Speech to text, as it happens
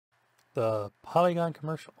the Poliigon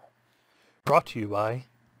commercial. Brought to you by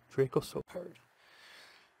Draco Soul Card.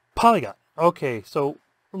 Poliigon. Okay, so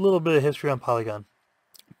a little bit of history on Poliigon.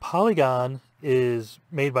 Poliigon is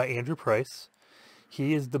made by Andrew Price.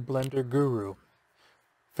 He is the blender guru,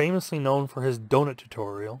 famously known for his donut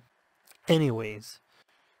tutorial. Anyways,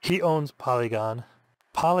 he owns Poliigon.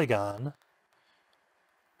 Poliigon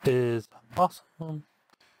is awesome.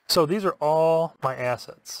 So these are all my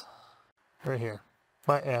assets right here.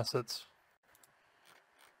 My assets.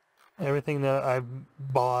 Everything that I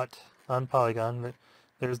bought on Poliigon.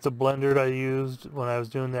 There's the blender that I used when I was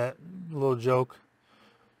doing that little joke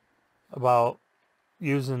about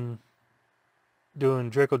doing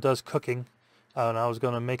Draco Does Cooking. And I was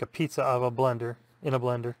going to make a pizza out of a blender, in a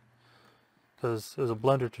blender. Because it was a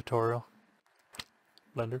blender tutorial.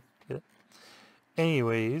 Blender, get it?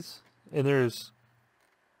 Anyways, and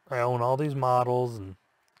I own all these models and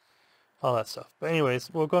all that stuff. But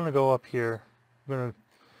anyways, we're going to go up here. We're going to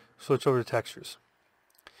switch over to textures.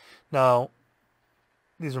 Now,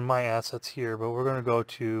 these are my assets here, but we're going to go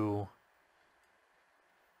to,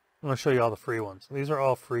 I'm going to show you all the free ones. These are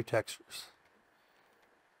all free textures.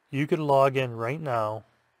 You could log in right now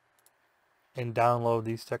and download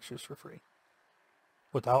these textures for free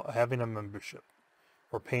without having a membership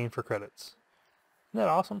or paying for credits. Isn't that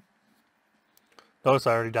awesome? Notice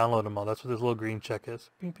I already downloaded them all. That's what this little green check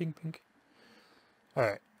is. Pink, pink, pink.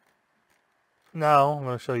 Alright. Now I'm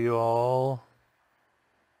going to show you all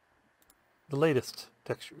the latest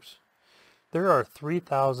textures. There are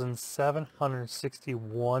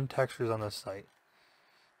 3,761 textures on this site.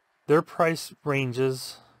 Their price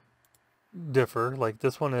ranges differ. Like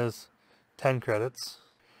this one is 10 credits.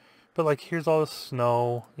 But like here's all the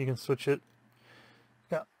snow. You can switch it.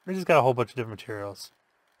 Yeah, they just got a whole bunch of different materials.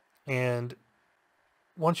 And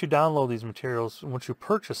once you download these materials, once you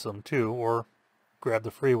purchase them too, or grab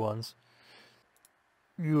the free ones,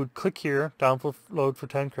 you would click here, download for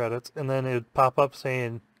 10 credits, and then it would pop up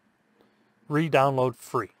saying re-download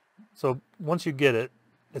free. So once you get it,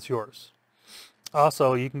 it's yours.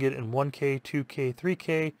 Also, you can get it in 1K, 2K,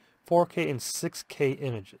 3K, 4K, and 6K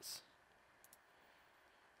images.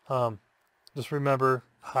 Just remember,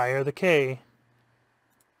 higher the K,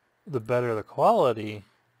 the better the quality,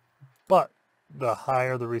 but the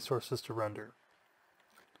higher the resources to render.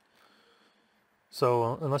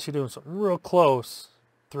 So unless you're doing something real close,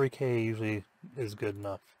 3K usually is good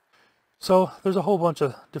enough. So there's a whole bunch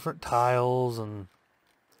of different tiles and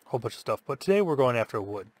a whole bunch of stuff, but today we're going after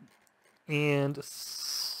wood. And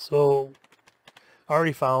so I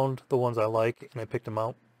already found the ones I like and I picked them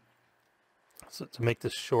out. So to make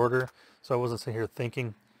this shorter, so I wasn't sitting here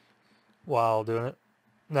thinking while doing it.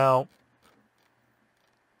 Now,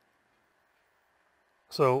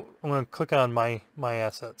 so I'm going to click on my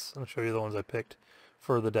assets and show you the ones I picked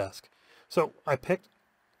for the desk. So I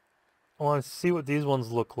want to see what these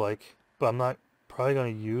ones look like, but I'm not probably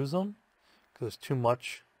going to use them because there's too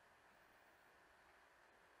much.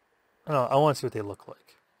 I want to see what they look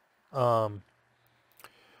like.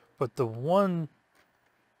 But the one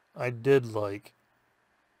I did like,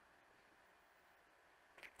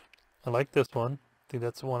 I like this one. I think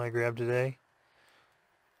that's the one I grabbed today.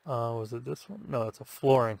 Was it this one? No, it's a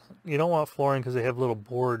flooring. You don't want flooring because they have little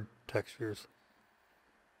board textures.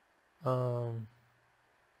 Can't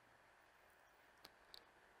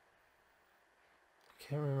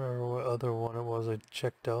remember what other one it was I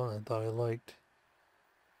checked out and I thought I liked.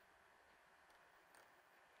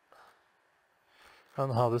 I don't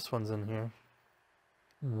know how this one's in here.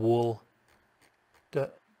 Wool.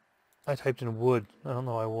 I typed in wood. I don't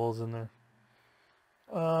know why wool's in there.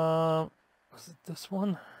 Was it this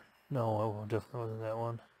one? No, it definitely wasn't that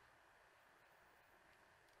one.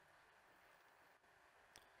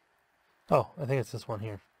 Oh, I think it's this one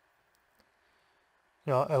here.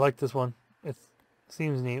 You know, I like this one. It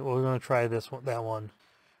seems neat. We're going to try this one, that one.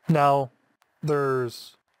 Now,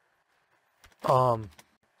 there's one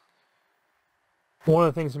of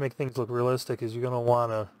the things to make things look realistic is you're going to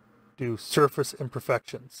want to do surface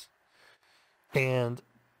imperfections. And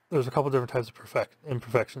there's a couple different types of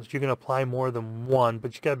imperfections. You can apply more than one,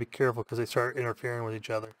 but you got to be careful because they start interfering with each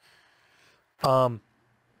other.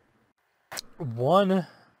 One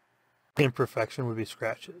imperfection would be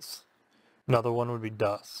scratches. Another one would be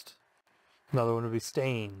dust. Another one would be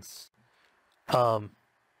stains. But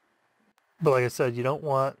like I said, you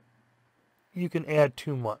can add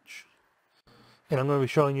too much. And I'm going to be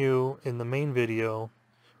showing you in the main video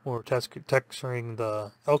when we're texturing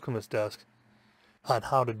the Alchemist desk on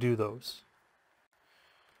how to do those.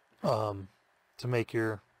 To make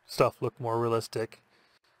your stuff look more realistic.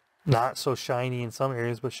 Not so shiny in some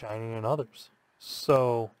areas, but shiny in others.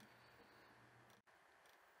 So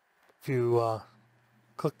if you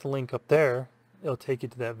click the link up there, it'll take you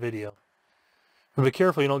to that video. But be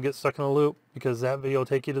careful you don't get stuck in a loop, because that video will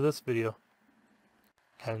take you to this video.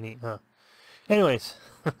 Kind of neat, huh? Anyways,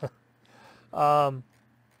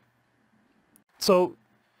 so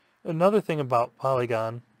another thing about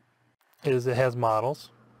Poliigon is it has models.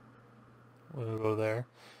 We'll go there.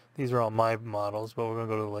 These are all my models, but we're going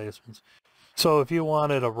to go to the latest ones. So if you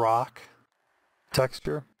wanted a rock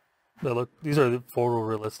texture, these are the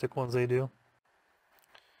photorealistic ones they do.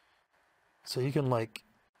 So you can like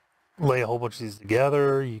lay a whole bunch of these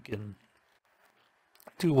together, you can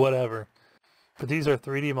do whatever. But these are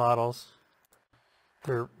 3D models.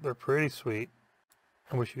 They're pretty sweet.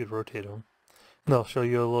 I wish you could rotate them. And they'll show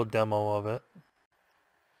you a little demo of it.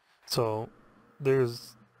 So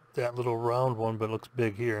there's that little round one, but it looks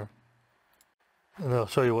big here. And they'll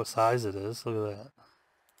show you what size it is. Look at that.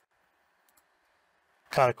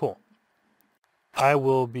 Kind of cool. I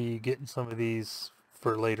will be getting some of these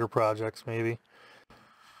for later projects, maybe.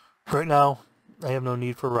 Right now, I have no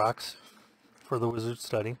need for rocks for the wizard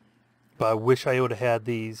study, but I wish I would have had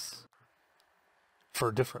these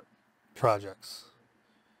for different projects.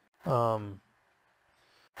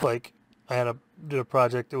 Like I did a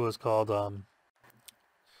project that was called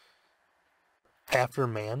After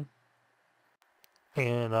Man,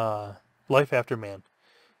 and Life After Man,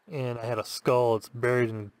 and I had a skull. It's buried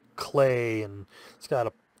in clay, and it's got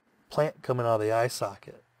a plant coming out of the eye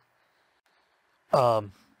socket.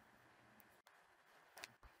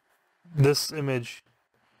 This image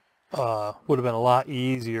would have been a lot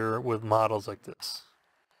easier with models like this,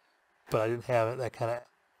 but I didn't have that kind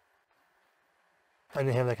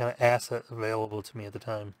of asset available to me at the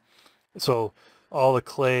time. So all the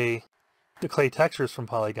clay textures from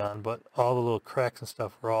Poliigon, but all the little cracks and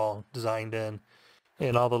stuff were all designed in,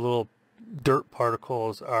 and all the little dirt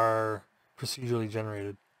particles are procedurally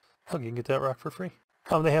generated. Oh, you can get that rock for free.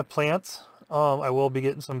 They have plants. I will be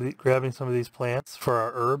getting grabbing some of these plants for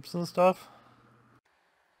our herbs and stuff,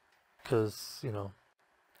 because you know,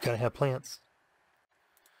 gotta have plants.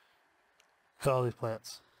 Look at all these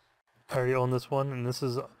plants. I already own this one, and this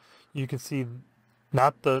is, you can see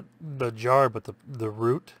not the jar, but the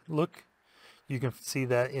root. Look, you can see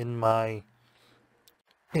that in my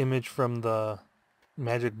image from the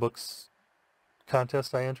Magic Books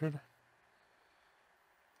contest I entered.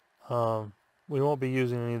 We won't be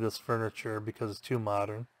using any of this furniture because it's too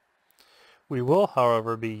modern. We will,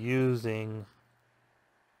 however, be using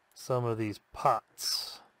some of these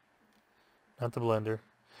pots. Not the blender.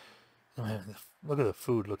 Look at the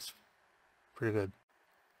food, looks pretty good.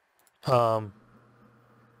 The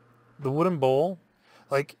wooden bowl,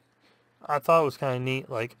 like, I thought it was kind of neat.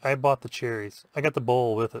 Like, I bought the cherries. I got the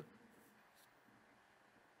bowl with it.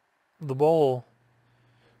 The bowl,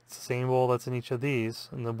 it's the same bowl that's in each of these,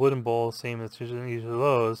 and the wooden bowl, same that's in each of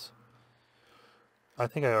those. I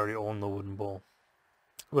think I already own the wooden bowl.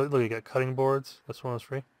 But look, you got cutting boards. This one was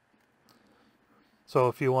free. So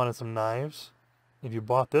if you wanted some knives, if you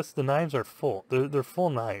bought this, the knives are full. They're full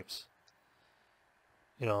knives.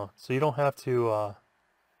 You know, so you don't have to, I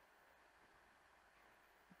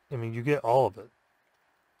mean, you get all of it.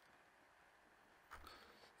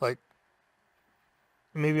 Like,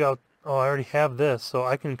 maybe I already have this, so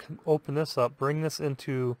I can open this up, bring this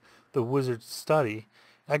into the wizard study.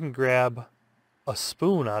 I can grab a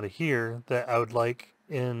spoon out of here that I would like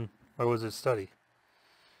in my wizard study.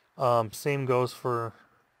 Same goes for,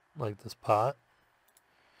 like, this pot.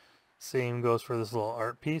 Same goes for this little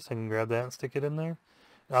art piece. I can grab that and stick it in there.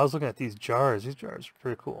 And I was looking at these jars. These jars are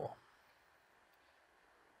pretty cool.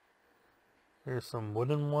 There's some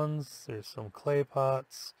wooden ones. There's some clay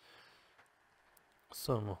pots.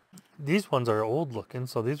 These ones are old looking,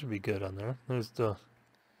 so these would be good on there. There's the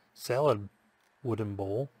salad wooden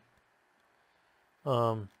bowl.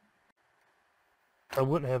 I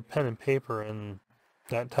wouldn't have pen and paper in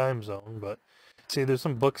that time zone, but see, there's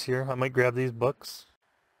some books here. I might grab these books.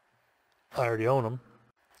 I already own them.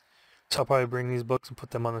 So I'll probably bring these books and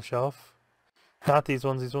put them on the shelf. Not these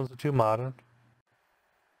ones. These ones are too modern.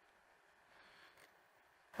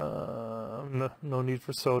 No need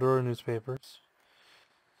for soda or newspapers.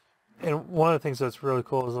 And one of the things that's really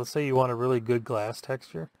cool is, let's say you want a really good glass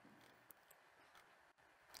texture.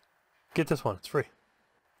 Get this one. It's free.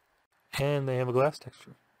 And they have a glass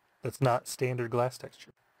texture that's not standard glass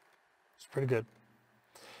texture. It's pretty good.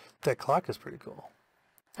 That clock is pretty cool.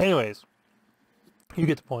 Anyways, you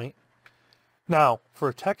get the point. Now,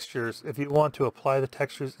 for textures, if you want to apply the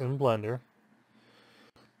textures in Blender,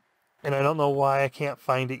 and I don't know why I can't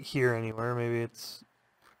find it here anywhere. Maybe it's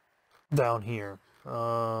down here.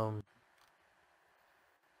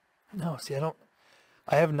 No, see, I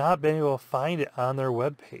I have not been able to find it on their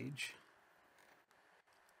webpage.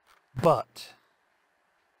 But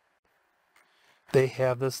they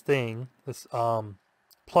have this thing, this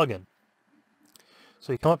plugin.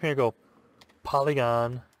 So you come up here and go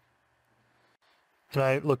Poliigon, and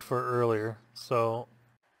I looked for it earlier, so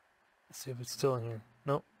let's see if it's still in here.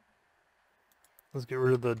 Nope. Let's get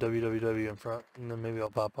rid of the www in front, and then maybe I'll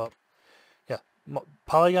pop up. Yeah,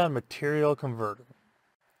 Poliigon Material Converter.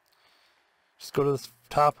 Just go to this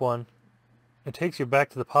top one. It takes you back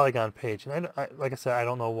to the Poliigon page, and like I said, I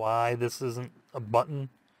don't know why this isn't a button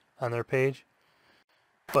on their page,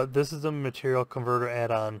 but this is the Material Converter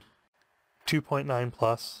add-on 2.9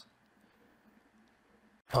 plus.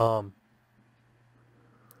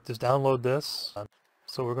 Just download this.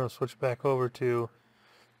 So we're going to switch back over to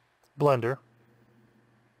Blender.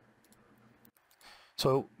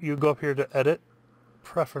 So you go up here to Edit,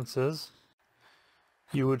 Preferences.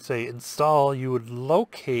 You would say Install. You would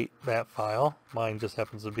locate that file. Mine just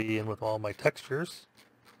happens to be in with all my textures.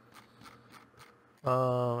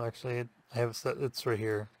 Actually, I have it set, it's right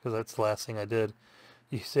here because that's the last thing I did.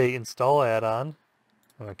 You say Install Add-on.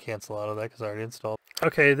 I'm going to cancel out of that because I already installed.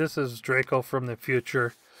 Okay, this is Draco from the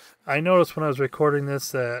future. I noticed when I was recording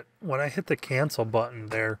this that when I hit the cancel button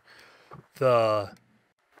there, the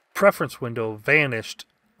preference window vanished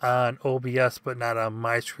on OBS but not on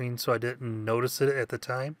my screen, so I didn't notice it at the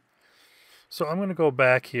time. So I'm going to go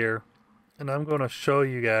back here and I'm going to show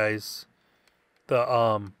you guys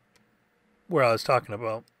the where I was talking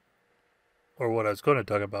about, or what I was going to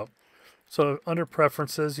talk about. So under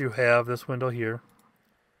preferences you have this window here.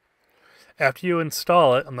 After you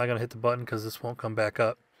install it, I'm not going to hit the button because this won't come back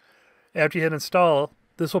up. After you hit install,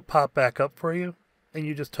 this will pop back up for you, and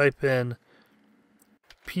you just type in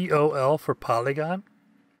POL for Poliigon.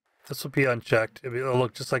 This will be unchecked. It'll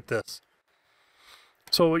look just like this.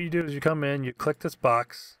 So what you do is you come in, you click this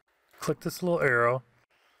box, click this little arrow.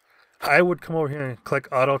 I would come over here and click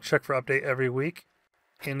auto check for update every week,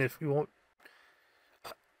 and if you won't,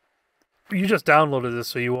 you just downloaded this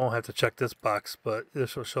so you won't have to check this box, but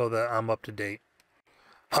this will show that I'm up to date.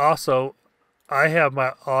 Also, I have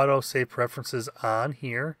my auto save preferences on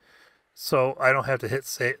here, so I don't have to hit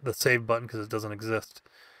the save button because it doesn't exist.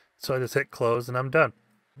 So I just hit close and I'm done.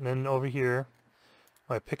 And then over here,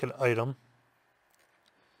 I pick an item,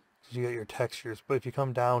 you get your textures. But if you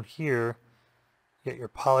come down here, you get your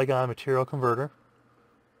Poliigon Material Converter.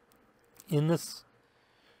 In this,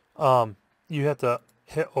 you have to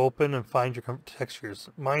hit open and find your textures.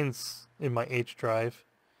 Mine's in my H drive,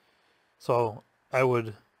 so I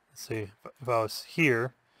would, let's see, if I was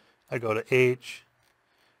here, I'd go to H,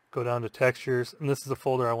 go down to textures, and this is the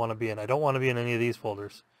folder I want to be in. I don't want to be in any of these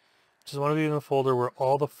folders. Just want to be in the folder where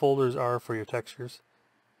all the folders are for your textures.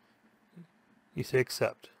 You say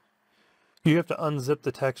accept. You have to unzip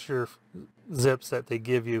the texture zips that they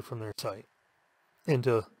give you from their site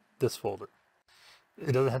into this folder.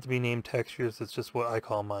 It doesn't have to be named textures, it's just what I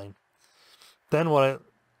call mine. Then what I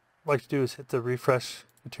like to do is hit the refresh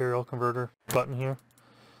material converter button here.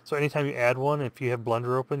 So anytime you add one, if you have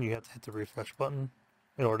Blender open, you have to hit the refresh button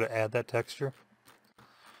in order to add that texture.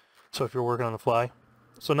 So if you're working on the fly.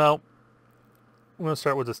 So now, I'm going to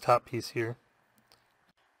start with this top piece here.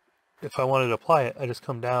 If I wanted to apply it, I just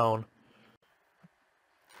come down,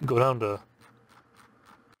 go down to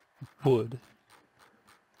wood,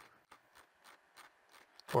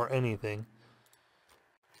 or anything.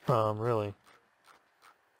 Really.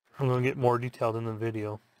 I'm going to get more detailed in the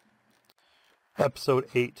video. Episode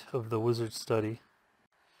 8 of the Wizard Study.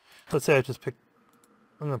 Let's say I just pick,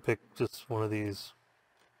 I'm going to pick just one of these.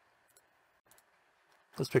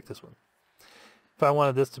 Let's pick this one. If I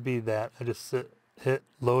wanted this to be that, I just hit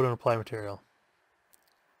load and apply material.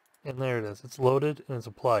 And there it is. It's loaded and it's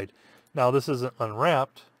applied. Now this isn't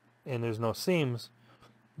unwrapped and there's no seams,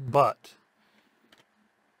 but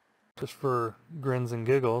just for grins and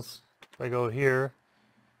giggles, if I go here,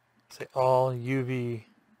 say all UV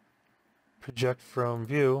project from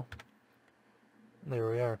view, there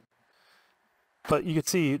we are. But you can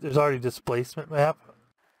see there's already a displacement map.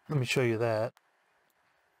 Let me show you that.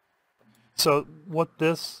 So what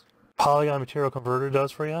this Poliigon Material Converter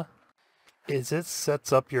does for you is it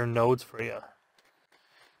sets up your nodes for you.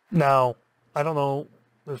 Now, I don't know,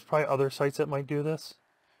 there's probably other sites that might do this,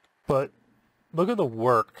 but look at the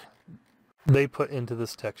work they put into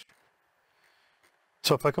this texture.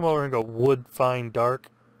 So if I come over and go wood, fine, dark,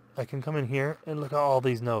 I can come in here and look at all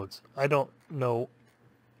these nodes. I don't know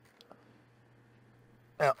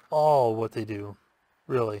at all what they do,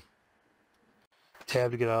 really.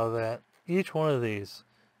 Tab to get out of that. Each one of these,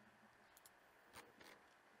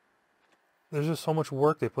 there's just so much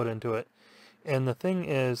work they put into it. And the thing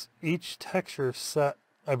is, each texture set,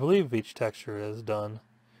 I believe each texture is done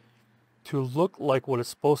to look like what it's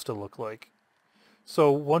supposed to look like.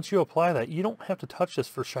 So once you apply that, you don't have to touch this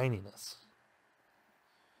for shininess.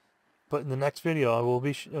 But in the next video, I will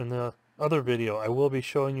be, in the other video, I will be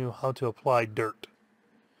showing you how to apply dirt.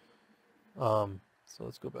 So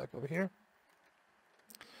let's go back over here.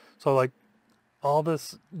 So like all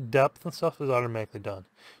this depth and stuff is automatically done.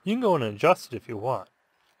 You can go in and adjust it if you want.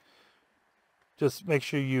 Just make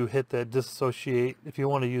sure you hit that disassociate. If you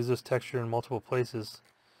want to use this texture in multiple places,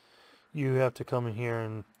 you have to come in here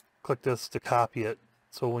and click this to copy it.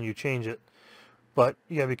 So when you change it, but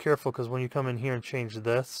you gotta be careful because when you come in here and change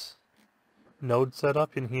this node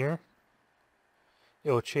setup in here,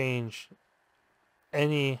 it will change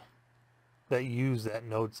any that use that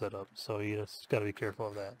node setup. So you just gotta be careful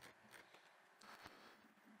of that.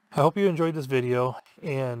 I hope you enjoyed this video,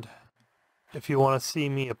 and if you want to see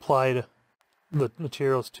me apply the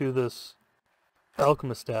materials to this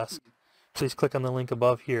alchemist desk, please click on the link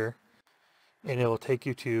above here and it will take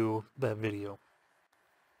you to that video.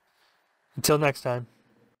 Until next time,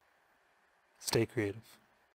 stay creative.